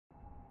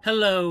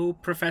Hello,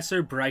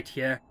 Professor Bright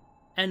here,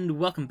 and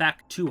welcome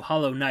back to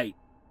Hollow Knight,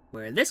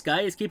 where this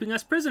guy is keeping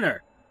us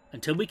prisoner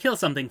until we kill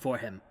something for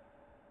him.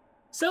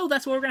 So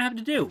that's what we're gonna have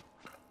to do.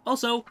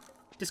 Also,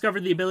 discover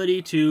the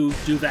ability to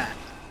do that.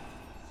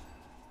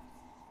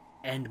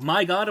 And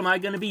my god, am I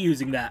gonna be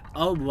using that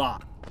a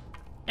lot.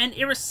 An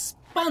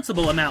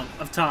irresponsible amount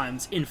of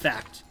times, in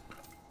fact.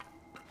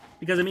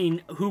 Because, I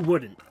mean, who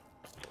wouldn't?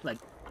 Like,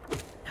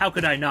 how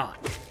could I not?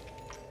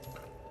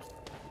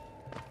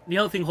 The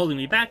only thing holding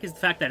me back is the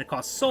fact that it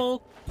costs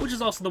soul, which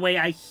is also the way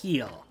I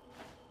heal.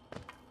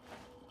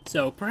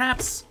 So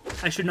perhaps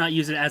I should not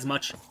use it as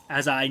much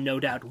as I no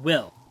doubt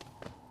will.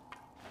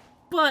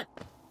 But,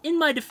 in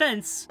my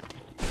defense,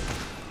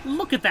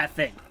 look at that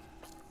thing.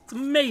 It's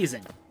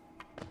amazing.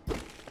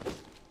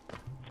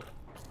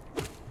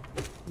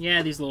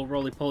 Yeah, these little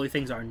roly-poly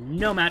things are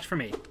no match for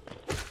me.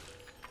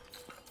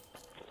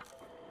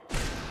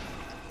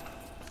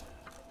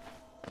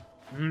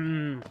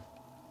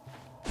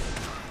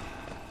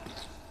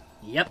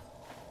 Yep.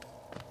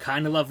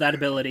 Kinda love that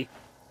ability.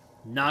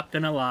 Not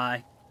gonna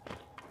lie.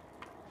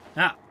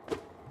 Ah.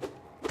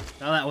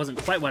 Well, that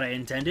wasn't quite what I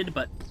intended,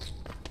 but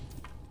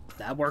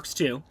that works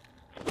too.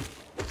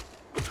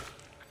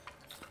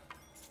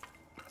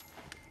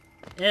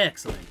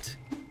 Excellent.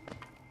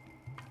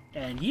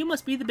 And you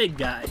must be the big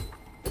guy.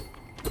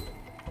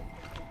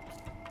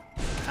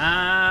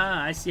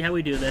 Ah, I see how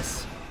we do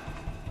this.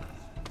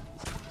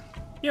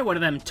 You're one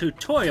of them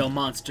tutorial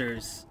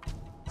monsters.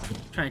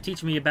 Trying to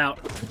teach me about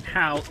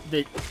how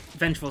the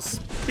vengeful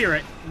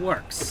spirit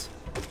works.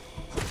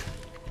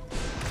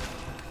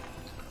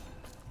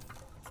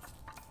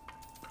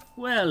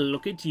 Well,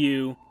 look at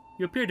you.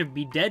 You appear to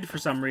be dead for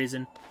some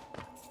reason.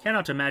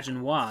 Cannot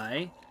imagine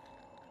why.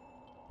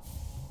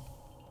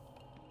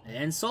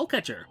 And Soul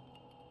Catcher.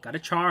 Got a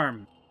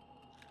charm.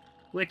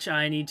 Which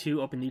I need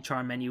to open the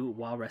charm menu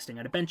while resting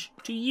at a bench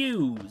to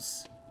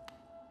use.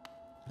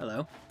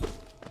 Hello.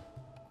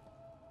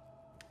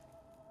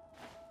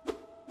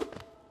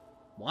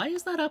 Why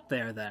is that up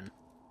there, then?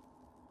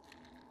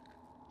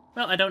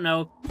 Well, I don't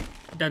know.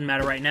 It doesn't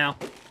matter right now.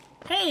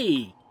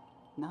 Hey!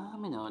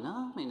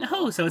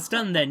 Oh, so it's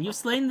done then. You've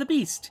slain the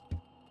beast.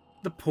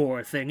 The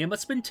poor thing. It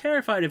must have been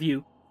terrified of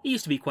you. It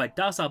used to be quite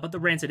docile, but the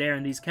rancid air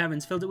in these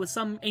caverns filled it with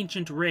some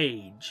ancient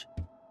rage.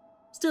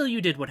 Still,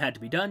 you did what had to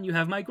be done. You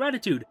have my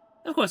gratitude.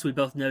 Of course, we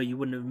both know you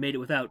wouldn't have made it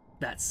without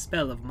that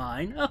spell of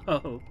mine.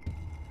 Oh!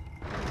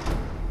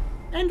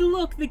 And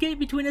look, the gate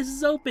between us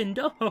is opened.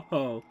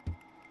 Oh!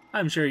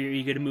 I'm sure you're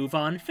eager to move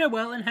on.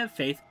 Farewell and have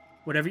faith.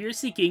 Whatever you're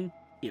seeking,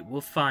 it will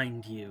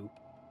find you.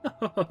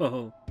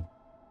 Oh.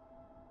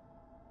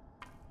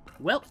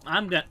 Well,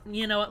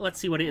 you know what? Let's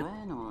see what it is.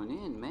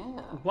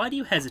 Why do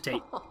you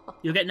hesitate?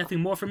 You'll get nothing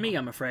more from me,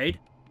 I'm afraid.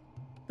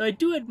 Though I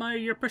do admire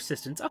your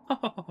persistence.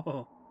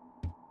 Oh.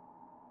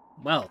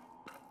 Well.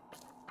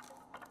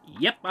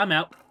 Yep, I'm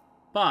out.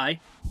 Bye.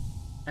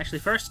 Actually,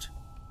 first.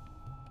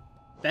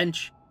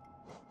 Bench.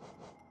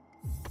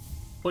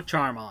 Put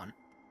charm on.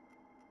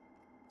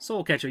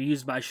 Soul Catcher,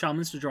 used by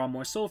shamans to draw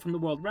more soul from the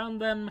world around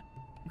them.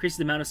 Increases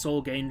the amount of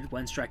soul gained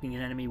when striking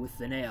an enemy with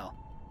the nail.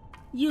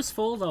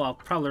 Useful, though I'll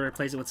probably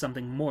replace it with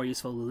something more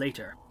useful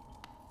later.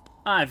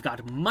 I've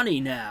got money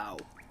now!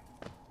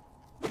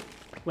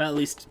 Well, at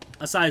least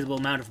a sizable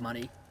amount of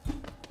money.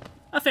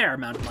 A fair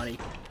amount of money.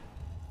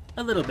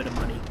 A little bit of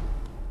money.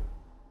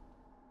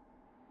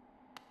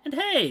 And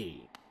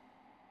hey!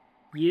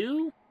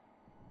 You?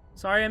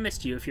 Sorry I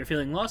missed you. If you're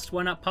feeling lost,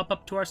 why not pop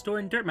up to our store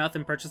in Dirtmouth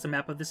and purchase a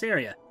map of this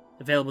area?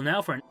 Available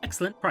now for an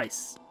excellent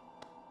price.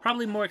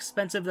 Probably more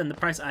expensive than the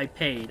price I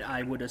paid,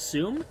 I would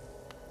assume.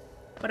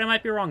 But I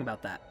might be wrong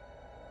about that.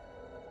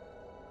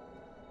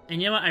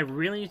 And you know what I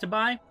really need to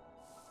buy?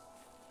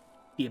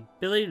 The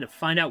ability to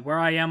find out where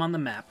I am on the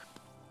map.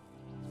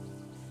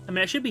 I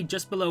mean, I should be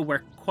just below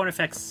where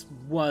Cornifex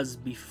was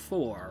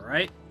before,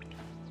 right?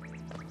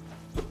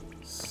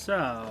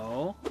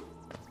 So...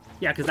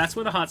 yeah, because that's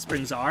where the hot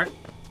springs are.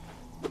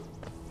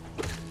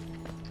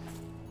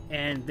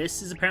 And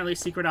this is apparently a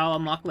secret I'll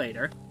unlock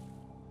later.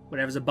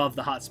 Whatever's above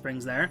the hot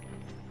springs there.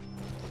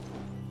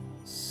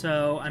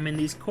 So, I'm in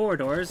these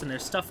corridors, and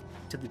there's stuff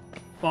to the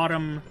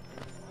bottom...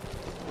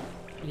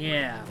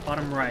 yeah,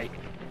 bottom right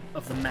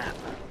of the map.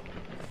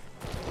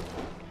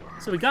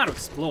 So we gotta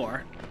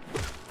explore.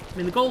 I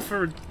mean, the goal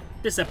for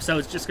this episode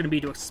is just gonna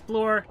be to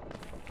explore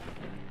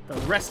the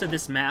rest of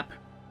this map.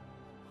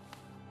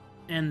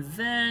 And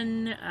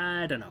then...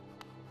 I don't know.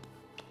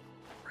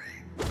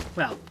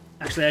 Well...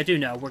 actually, I do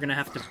know. We're going to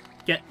have to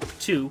get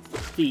to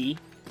the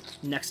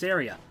next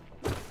area.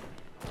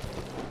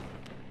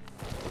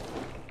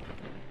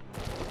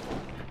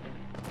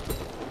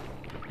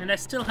 And I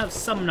still have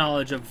some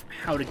knowledge of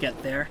how to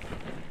get there.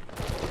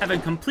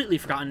 Haven't completely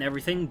forgotten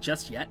everything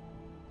just yet.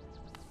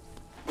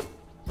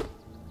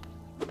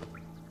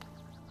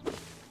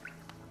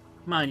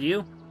 Mind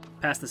you,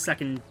 past the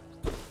second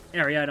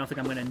area, I don't think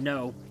I'm going to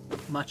know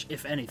much,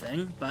 if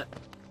anything, but,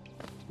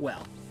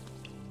 well,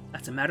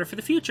 that's a matter for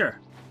the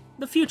future.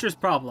 The future's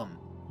problem,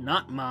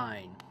 not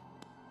mine.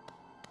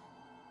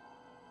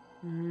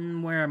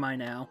 Where am I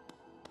now?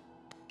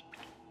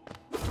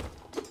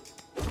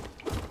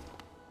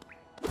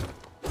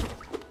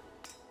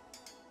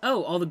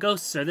 Oh, all the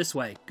ghosts are this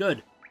way.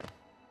 Good.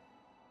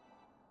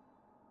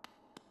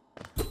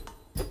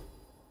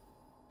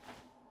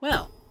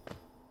 Well,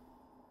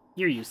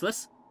 you're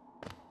useless.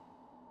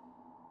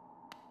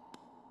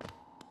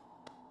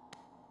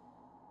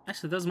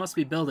 Actually, those must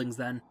be buildings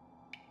then.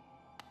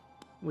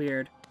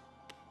 Weird.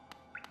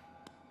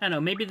 I don't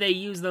know, maybe they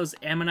use those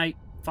ammonite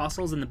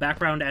fossils in the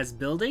background as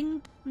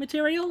building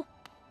material?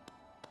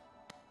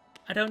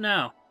 I don't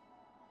know.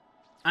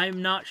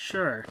 I'm not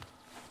sure.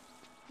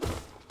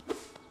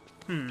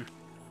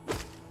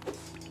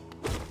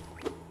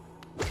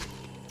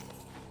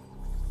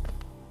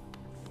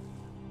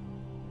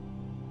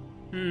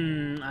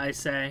 I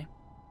say.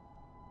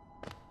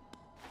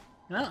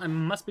 Well, I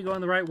must be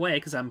going the right way,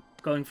 because I'm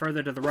going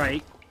further to the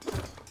right.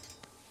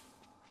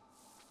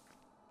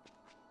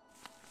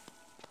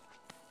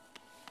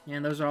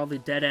 And those are all the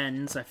dead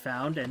ends I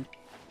found, and...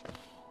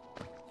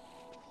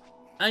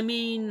 I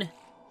mean...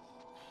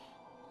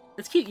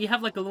 It's cute, you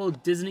have like a little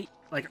Disney,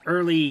 like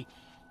early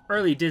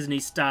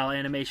Disney-style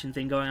animation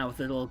thing going on with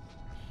a little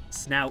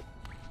snout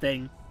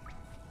thing.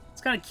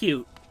 It's kind of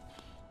cute.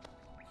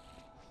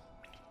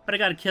 But I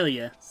gotta kill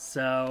you,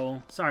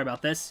 so... Sorry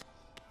about this.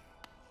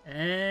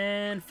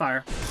 And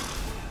fire.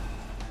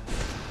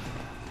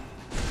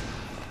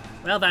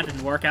 Well, that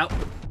didn't work out.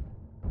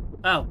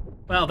 Oh,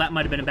 well, that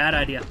might have been a bad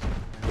idea.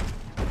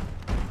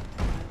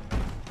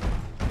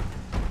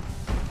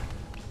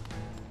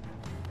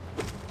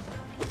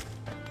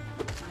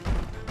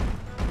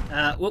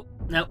 Whoop,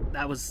 nope,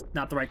 that was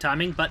not the right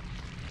timing, but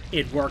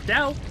it worked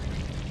out.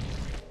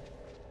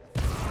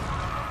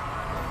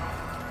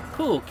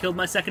 Cool, killed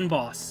my second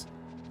boss.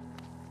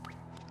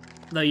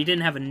 Though you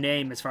didn't have a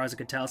name as far as I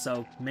could tell,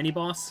 so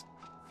mini-boss?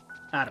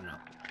 I don't know.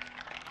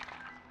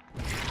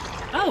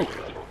 Oh!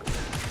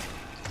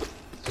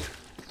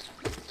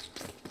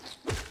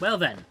 Well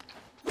then.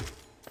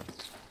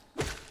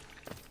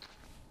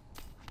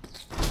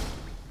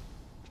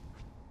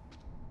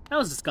 That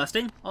was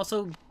disgusting.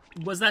 Also,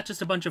 was that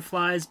just a bunch of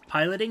flies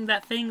piloting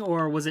that thing,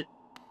 or was it...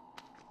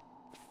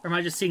 Or am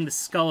I just seeing the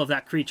skull of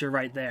that creature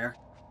right there?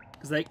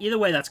 Because either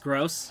way, that's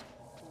gross.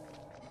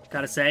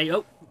 Gotta say,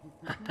 oh.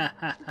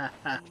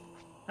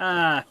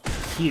 Ah,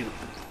 cute.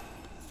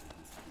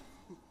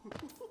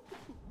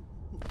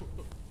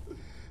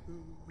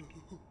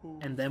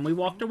 And then we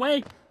walked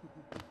away.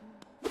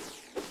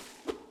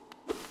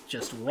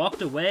 Just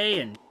walked away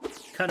and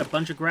cut a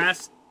bunch of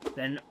grass,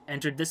 then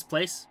entered this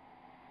place.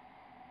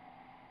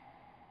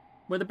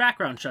 Where the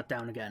background shut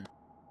down again.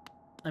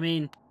 I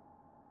mean,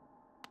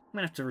 I'm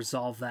gonna have to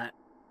resolve that.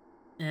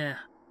 Yeah.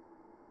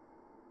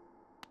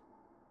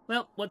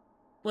 Well,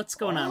 what's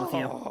going on with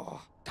you?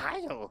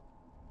 Tile.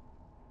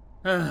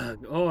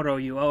 Ugh, Oro,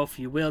 you oaf,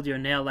 you wield your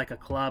nail like a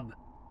club.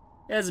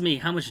 Esme,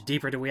 how much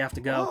deeper do we have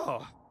to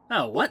go?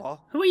 Oh, what?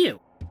 Who are you?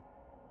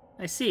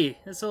 I see,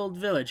 this old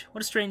village.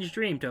 What a strange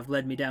dream to have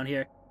led me down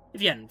here.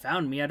 If you hadn't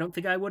found me, I don't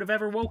think I would have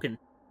ever woken.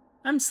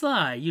 I'm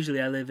Sly. Usually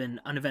I live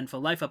an uneventful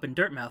life up in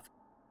Dirtmouth.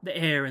 The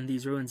air in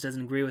these ruins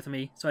doesn't agree with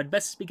me, so I'd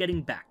best be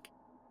getting back.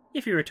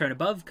 If you return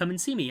above, come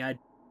and see me. I'd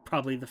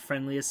probably the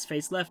friendliest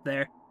face left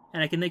there,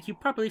 and I can thank you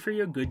properly for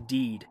your good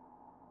deed.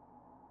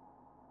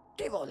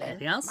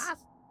 Anything else?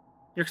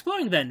 You're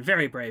exploring then,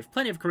 very brave.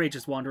 Plenty of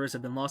courageous wanderers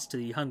have been lost to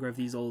the hunger of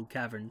these old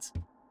caverns.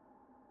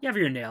 You have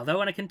your nail,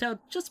 though, and I can tell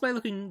just by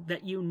looking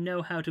that you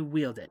know how to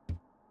wield it.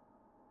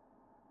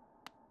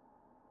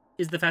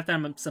 Is the fact that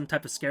I'm some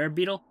type of scarab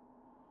beetle?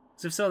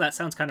 Because if so, that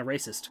sounds kind of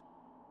racist.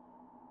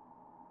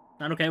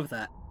 Not okay with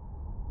that.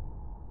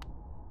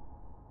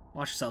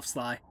 Watch yourself,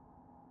 Sly.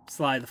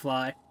 Sly the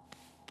fly.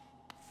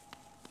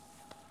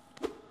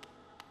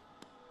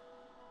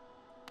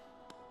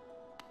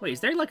 Wait, is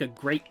there like a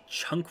great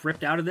chunk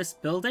ripped out of this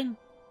building?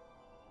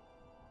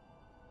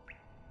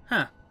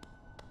 Huh.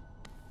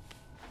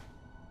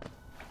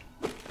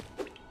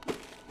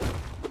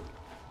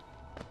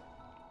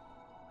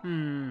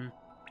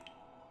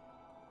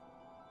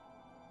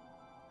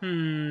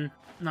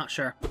 Not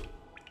sure.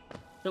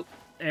 Oh,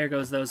 there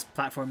goes those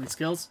platforming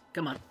skills.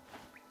 Come on.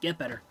 Get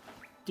better.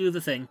 Do the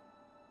thing.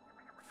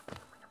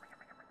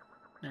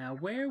 Now,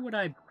 where would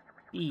I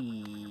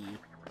be?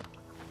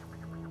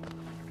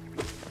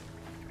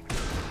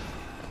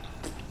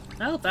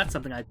 Well, that's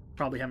something I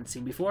probably haven't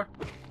seen before.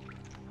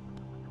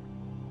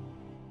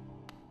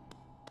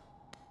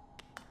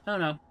 Oh,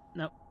 no.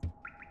 Nope.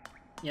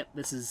 Yep,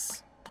 this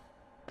is...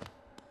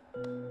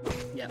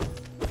 Yep.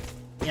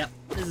 Yep,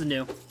 this is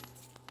new.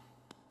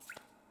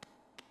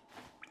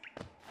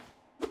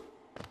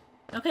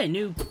 Okay,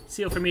 new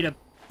seal for me to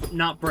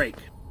not break.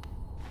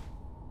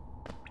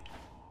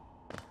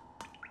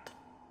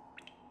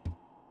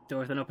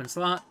 Door with an open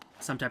slot.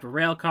 Some type of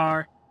rail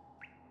car.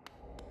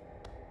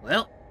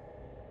 Well...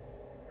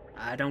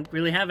 I don't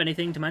really have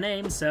anything to my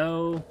name,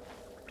 so...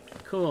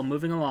 Cool,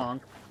 moving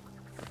along.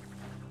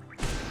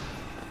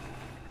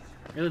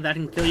 Really, that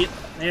can kill you?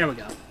 There we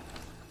go.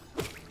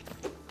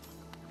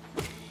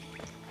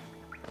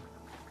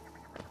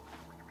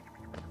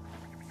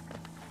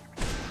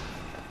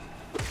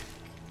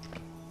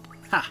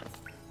 Ha!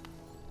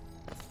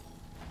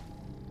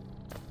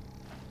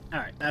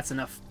 that's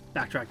enough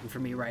backtracking for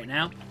me right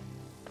now.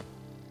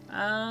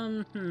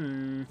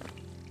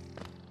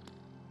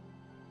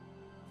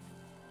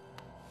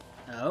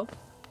 Oh?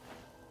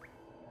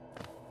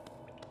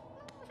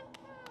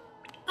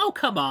 Oh,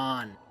 come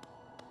on!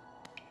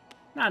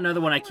 Not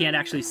another one I can't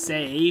actually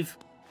save.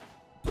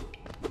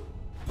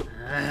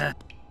 I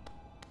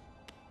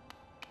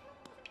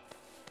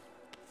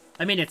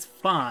mean, it's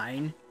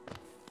fine.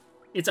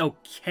 It's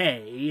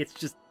okay. It's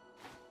just...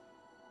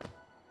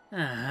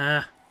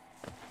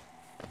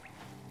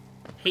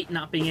 hate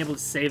not being able to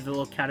save the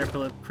little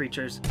caterpillar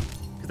creatures.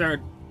 Because they're...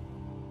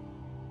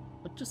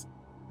 What just...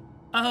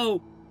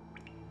 Oh!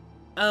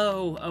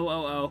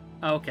 Oh,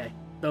 okay.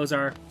 Those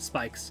are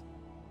spikes.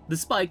 The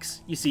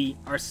spikes, you see,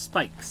 are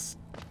spikes.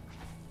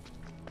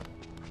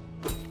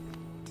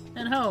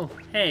 And ho!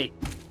 Hey!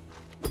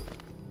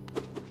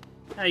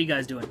 How you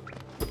guys doing?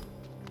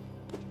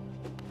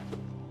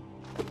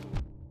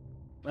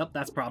 Well,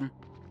 that's a problem.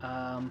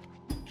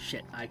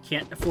 Shit, I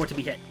can't afford to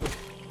be hit.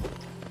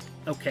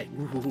 Okay.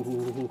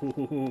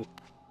 Ooh.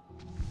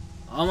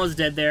 Almost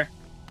dead there,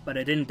 but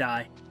I didn't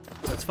die,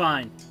 so it's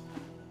fine.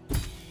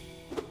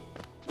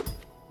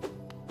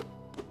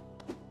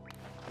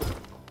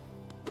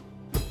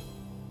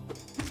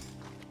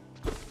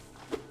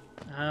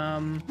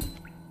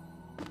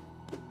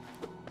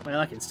 Well,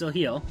 I can still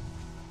heal.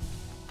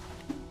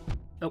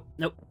 Oh,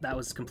 nope, that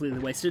was completely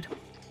wasted.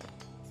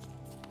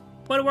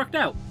 But it worked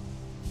out.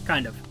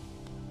 Kind of.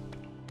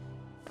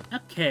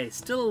 Okay,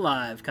 still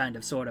alive, kind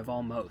of, sort of,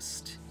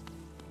 almost.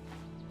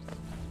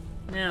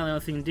 Now the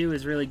only thing to do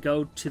is really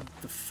go to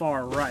the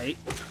far right.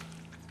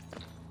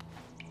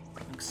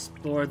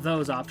 Explore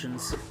those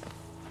options.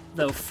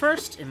 Though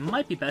first, it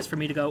might be best for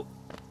me to go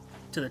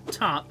to the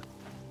top.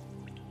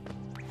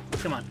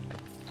 Come on.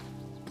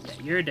 Yeah,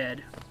 you're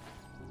dead.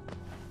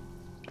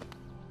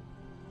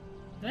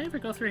 Did I ever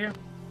go through here?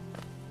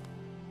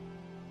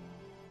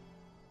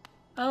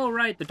 Oh,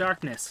 right, the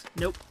darkness.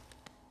 Nope.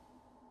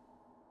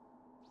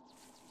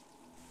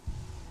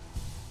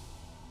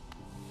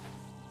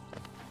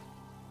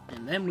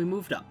 And then we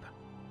moved up.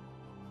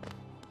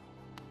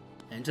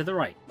 And to the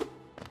right.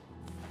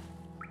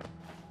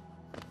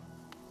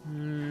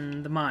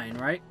 The mine,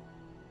 right?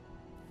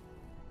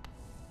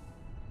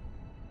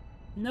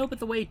 No, but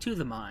the way to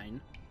the mine.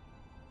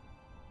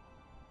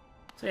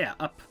 So yeah,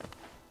 up.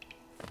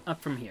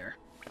 Up from here.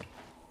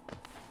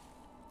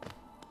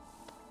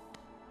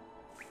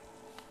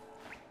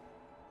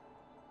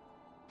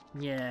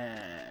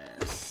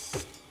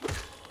 Yes.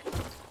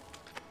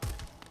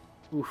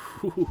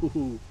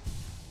 Ooh,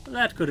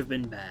 that could have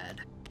been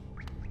bad.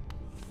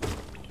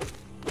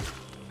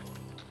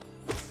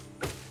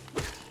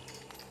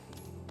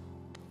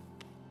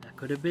 That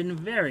could have been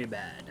very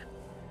bad.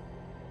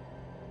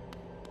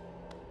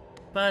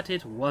 But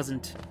it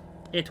wasn't.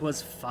 It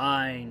was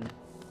fine.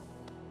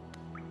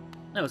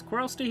 Oh, is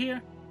Quirrell still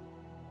here?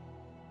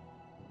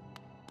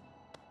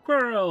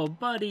 Quirrell,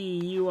 buddy,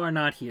 you are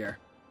not here.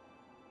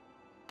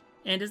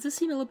 And does this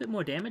seem a little bit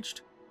more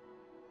damaged?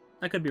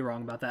 I could be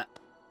wrong about that.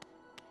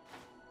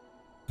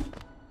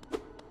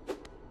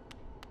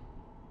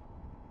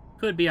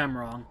 Could be I'm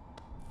wrong.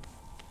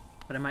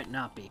 But I might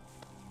not be.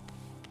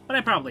 But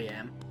I probably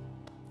am.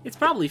 It's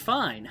probably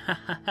fine.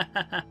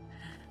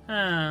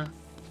 Oh,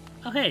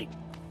 hey.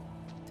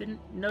 Didn't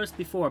notice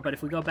before, but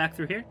if we go back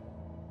through here...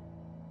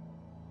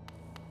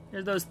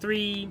 There's those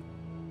three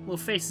little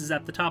faces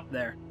at the top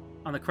there,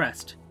 on the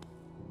crest.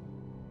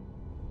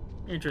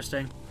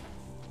 Interesting.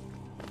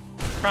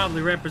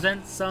 Probably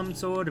represents some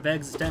sort of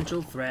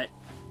existential threat.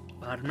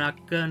 But I'm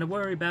not gonna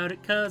worry about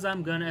it, cause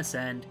I'm gonna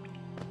ascend.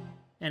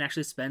 And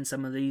actually spend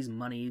some of these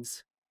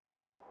monies.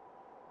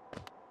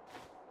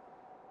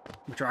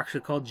 Which are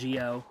actually called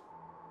Geo.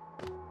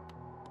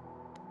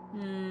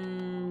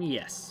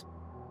 Yes.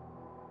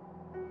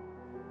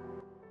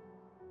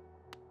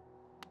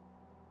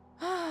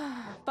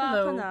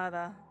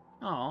 Hello.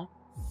 Aw,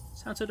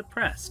 sounds so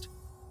depressed.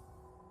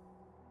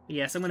 But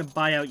yes, I'm gonna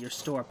buy out your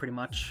store, pretty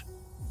much.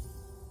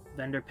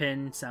 Vendor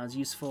pin sounds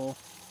useful.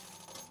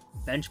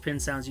 Bench pin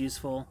sounds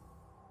useful.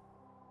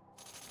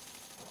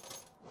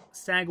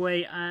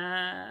 Stagway,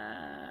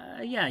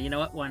 yeah, you know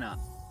what? Why not?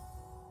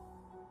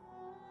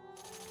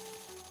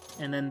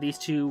 And then these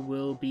two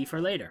will be for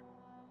later.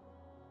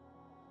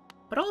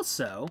 But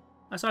also,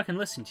 so I can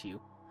listen to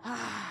you.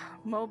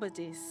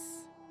 Mobadis.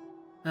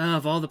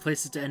 Of all the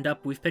places to end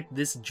up, we've picked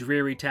this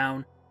dreary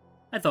town.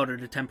 I thought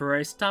it a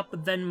temporary stop,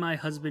 but then my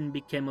husband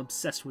became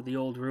obsessed with the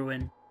old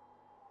ruin.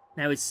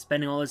 Now he's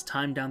spending all his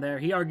time down there.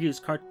 He argues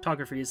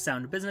cartography is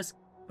sound business,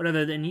 but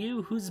other than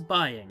you, who's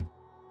buying?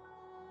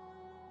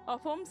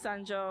 Opum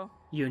Sanjo.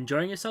 You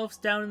enjoying yourselves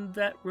down in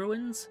that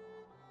ruins?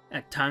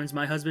 At times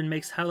my husband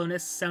makes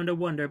Hallownest sound a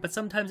wonder, but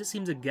sometimes it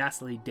seems a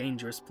ghastly,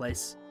 dangerous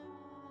place.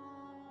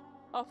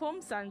 Opum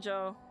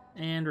Sanjo.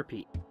 And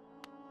repeat.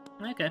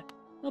 Okay.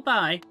 Well,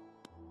 bye.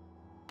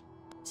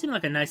 You seem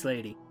like a nice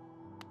lady.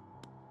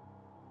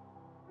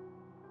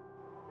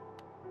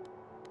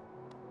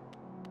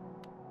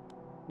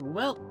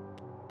 Well.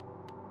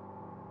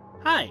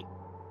 Hi.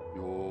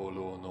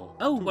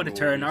 Oh, what a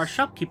turn, our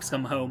shopkeep's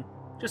come home.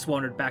 Just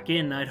wandered back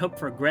in, I'd hoped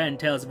for grand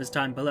tales of his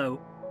time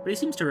below, but he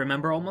seems to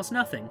remember almost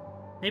nothing.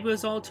 Maybe it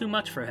was all too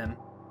much for him.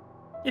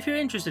 If you're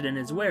interested in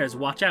his wares,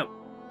 watch out.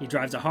 He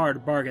drives a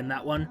hard bargain,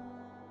 that one.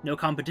 No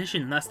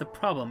competition, that's the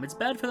problem. It's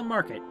bad for the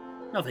market.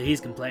 Not that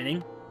he's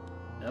complaining.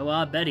 Oh,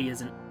 I bet he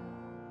isn't.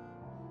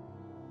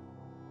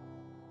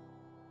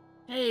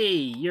 Hey,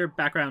 your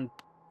background...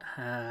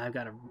 I've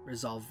got to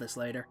resolve this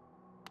later.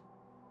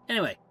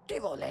 Anyway.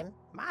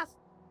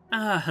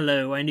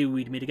 Hello, I knew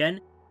we'd meet again.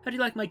 How do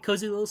you like my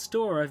cozy little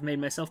store? I've made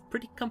myself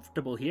pretty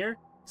comfortable here,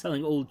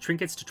 selling old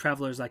trinkets to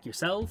travelers like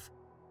yourself.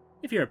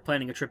 If you're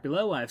planning a trip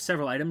below, I have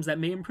several items that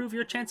may improve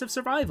your chance of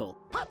survival.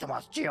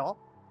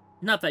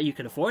 Not that you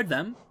can afford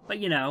them, but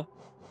you know,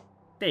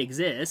 they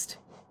exist.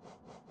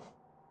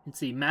 Let's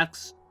see,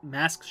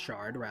 mask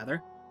shard,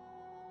 rather.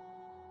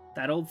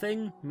 That old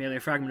thing? Merely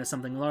a fragment of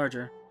something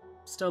larger.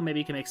 Still, maybe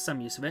you can make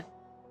some use of it.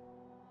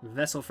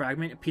 Vessel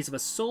fragment, a piece of a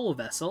soul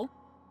vessel.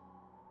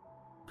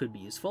 Could be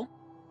useful.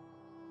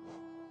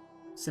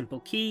 Simple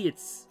key,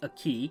 it's a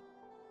key.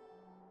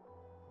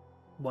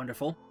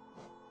 Wonderful.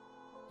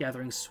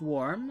 Gathering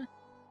swarm.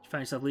 You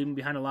find yourself leaving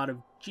behind a lot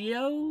of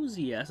geos?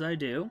 Yes, I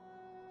do.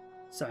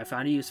 So I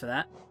found a use for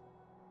that.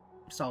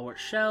 Stalwart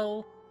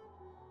shell.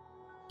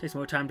 Takes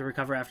more time to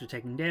recover after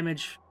taking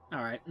damage.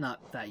 Alright,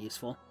 not that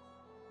useful.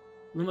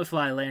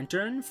 Lumifly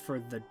lantern for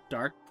the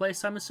dark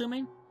place, I'm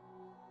assuming?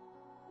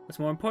 What's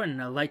more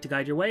important, a light to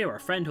guide your way or a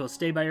friend who will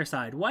stay by your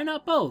side? Why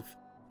not both?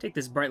 Take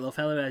this bright little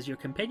fellow as your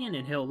companion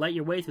and he'll light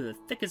your way through the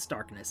thickest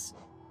darkness.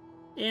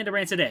 And a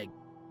rancid egg.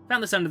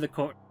 Found this under the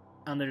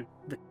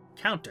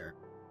counter.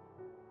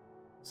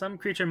 Some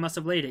creature must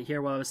have laid it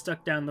here while I was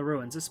stuck down the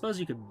ruins. I suppose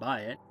you could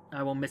buy it.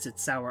 I will miss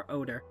its sour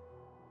odor.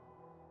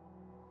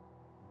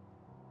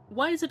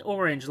 Why is it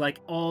orange like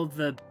all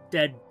the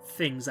dead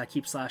things I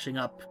keep slashing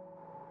up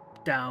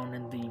down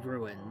in the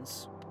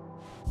ruins?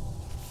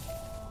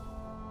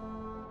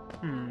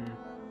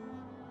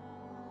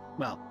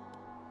 Well.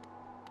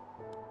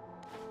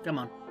 Come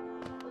on.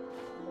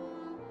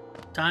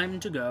 Time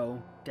to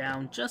go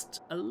down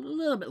just a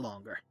little bit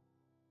longer.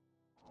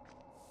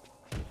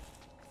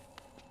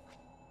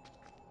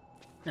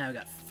 Now we've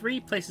got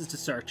 3 places to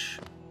search.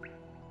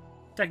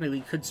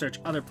 Technically could search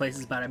other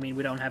places, but I mean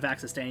we don't have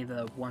access to any of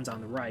the ones on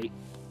the right.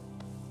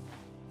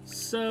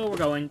 So we're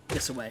going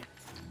this way.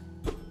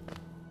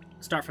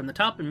 Start from the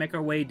top and make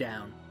our way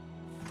down.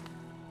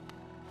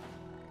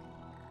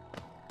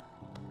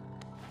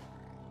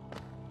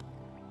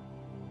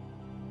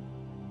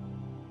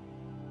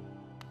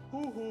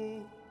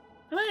 Oh,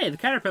 hey, the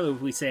caterpillar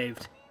we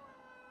saved.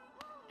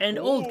 An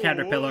old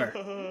caterpillar.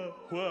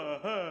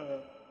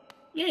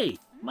 Yay,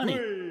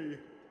 money.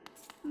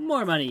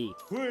 More money.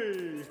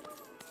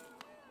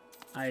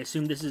 I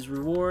assume this is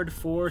reward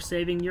for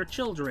saving your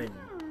children.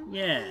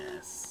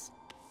 Yes.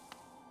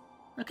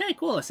 Okay,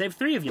 cool. I saved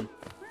 3 of you.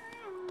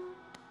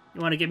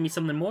 You want to give me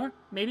something more?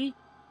 Maybe?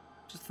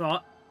 Just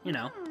thought. You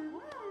know.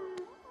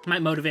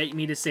 Might motivate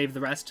me to save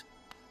the rest.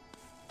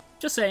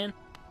 Just saying.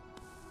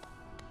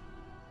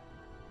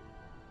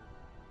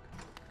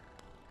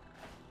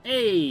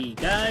 Hey,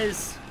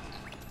 guys.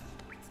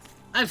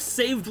 I've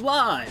saved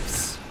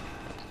lives.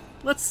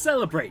 Let's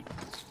celebrate.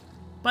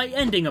 By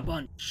ending a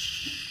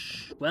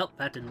bunch. Well,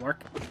 that didn't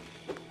work.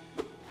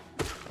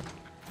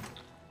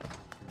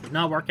 Did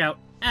not work out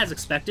as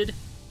expected.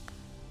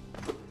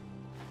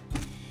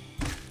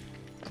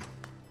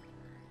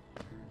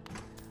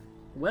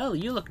 Well,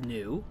 you look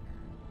new.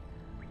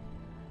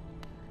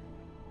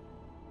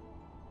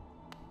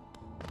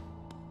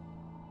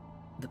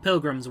 The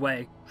Pilgrim's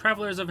Way.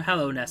 Travelers of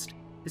Hallownest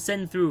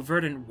descend through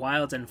verdant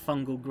wilds and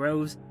fungal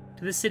groves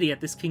to the city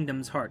at this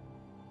kingdom's heart.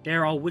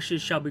 There all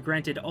wishes shall be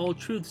granted, all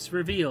truths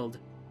revealed.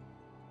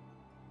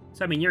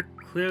 So, I mean, you're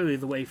clearly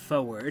the way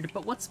forward,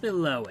 but what's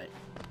below it?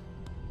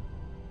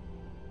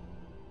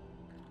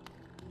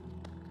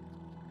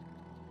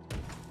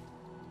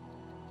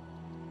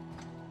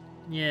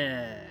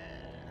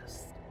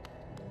 Yes.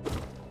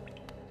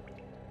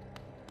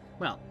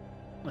 Well,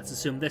 let's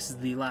assume this is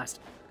the last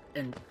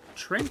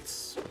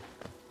entrance.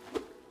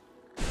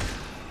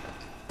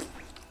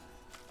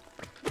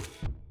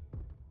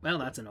 Well,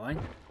 that's annoying.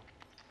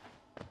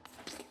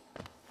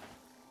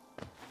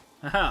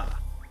 Aha!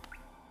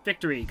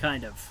 Victory,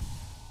 kind of.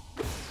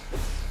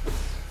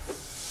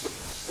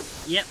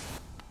 Yep.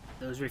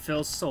 Those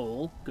refill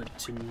soul. Good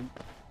to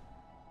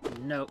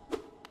know.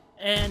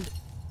 And,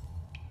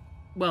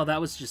 well,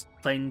 that was just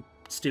plain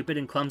stupid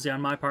and clumsy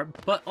on my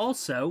part, but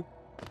also,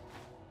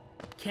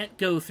 can't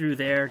go through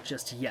there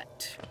just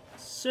yet.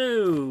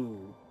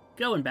 So,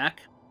 going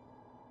back.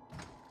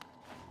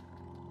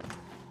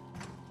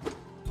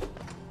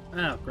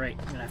 Oh, great.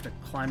 I'm gonna have to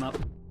climb up.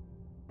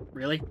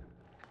 Really?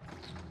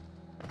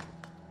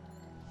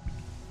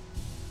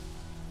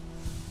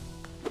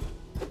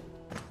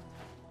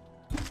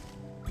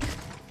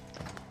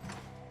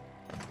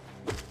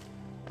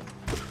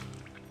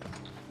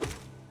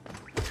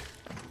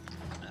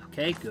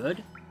 Okay,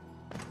 good.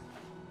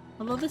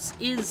 Although this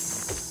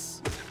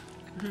is...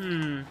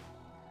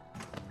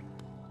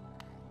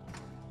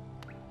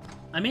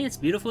 I mean, it's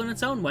beautiful in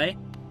its own way.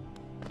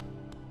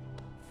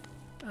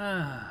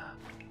 Ah.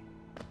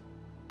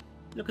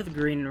 Look at the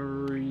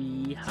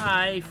greenery.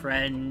 Hi,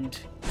 friend.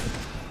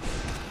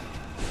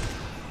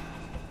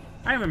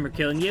 I remember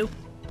killing you.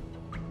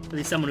 At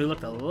least someone who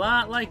looked a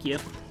lot like you.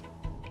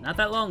 Not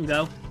that long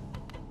ago.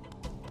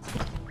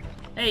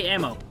 Hey,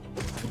 ammo.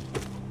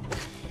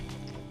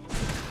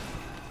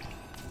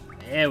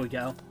 There we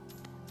go.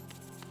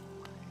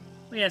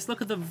 Oh, yes,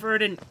 look at the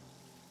verdant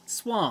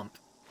swamp.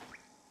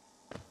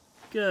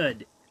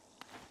 Good.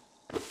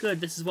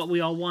 Good, this is what we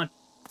all wanted.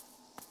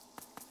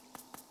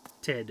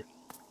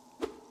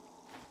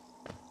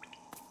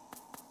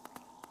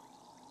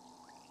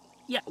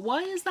 Yeah,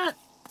 why is that?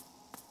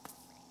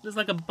 There's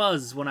like a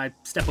buzz when I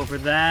step over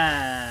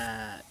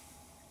that.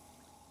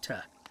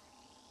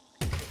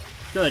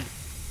 Good.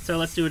 So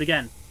let's do it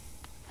again.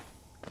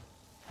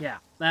 Yeah,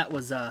 that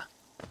was,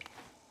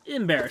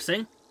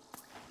 embarrassing.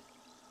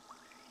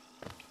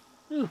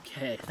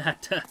 Okay,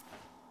 that, yeah,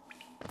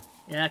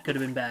 that could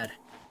have been bad.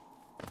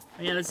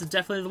 Yeah, this is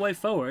definitely the way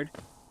forward.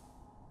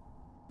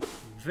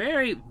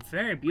 Very,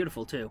 very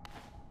beautiful, too.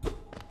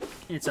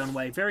 In its own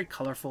way. Very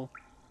colorful.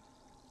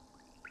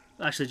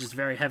 Actually, just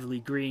very heavily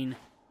green.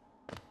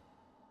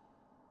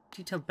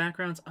 Detailed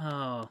backgrounds.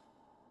 Oh.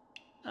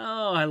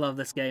 Oh, I love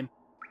this game.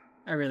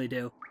 I really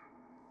do.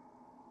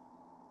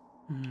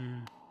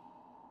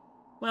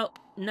 Well,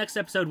 next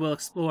episode we'll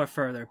explore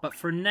further, but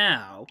for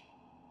now,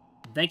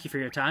 thank you for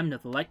your time.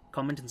 Note the like,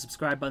 comment, and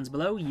subscribe buttons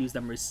below. Use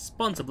them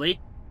responsibly,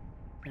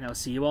 and I'll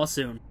see you all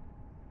soon.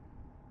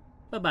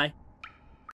 Bye-bye.